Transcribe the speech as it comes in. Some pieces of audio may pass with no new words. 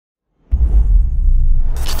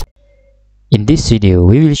In this video,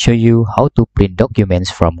 we will show you how to print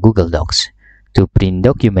documents from Google Docs. To print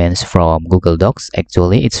documents from Google Docs,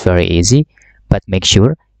 actually it's very easy, but make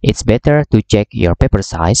sure it's better to check your paper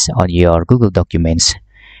size on your Google Documents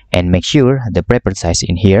and make sure the paper size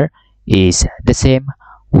in here is the same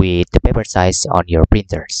with the paper size on your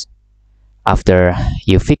printers. After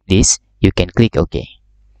you fix this, you can click OK.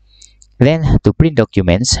 Then to print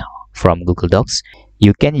documents from Google Docs,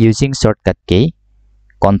 you can using shortcut key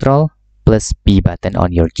Ctrl+P button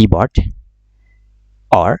on your keyboard,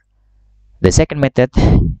 or the second method,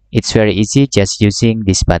 it's very easy, just using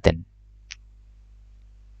this button.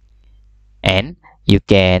 And you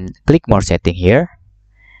can click more setting here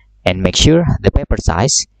and make sure the paper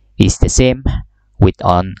size is the same with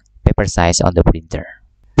on paper size on the printer.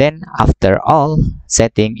 Then after all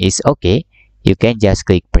setting is okay, you can just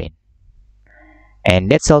click print.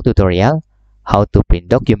 And that's all tutorial how to print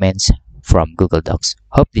documents from Google Docs.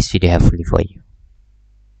 Hope this video helpful for you.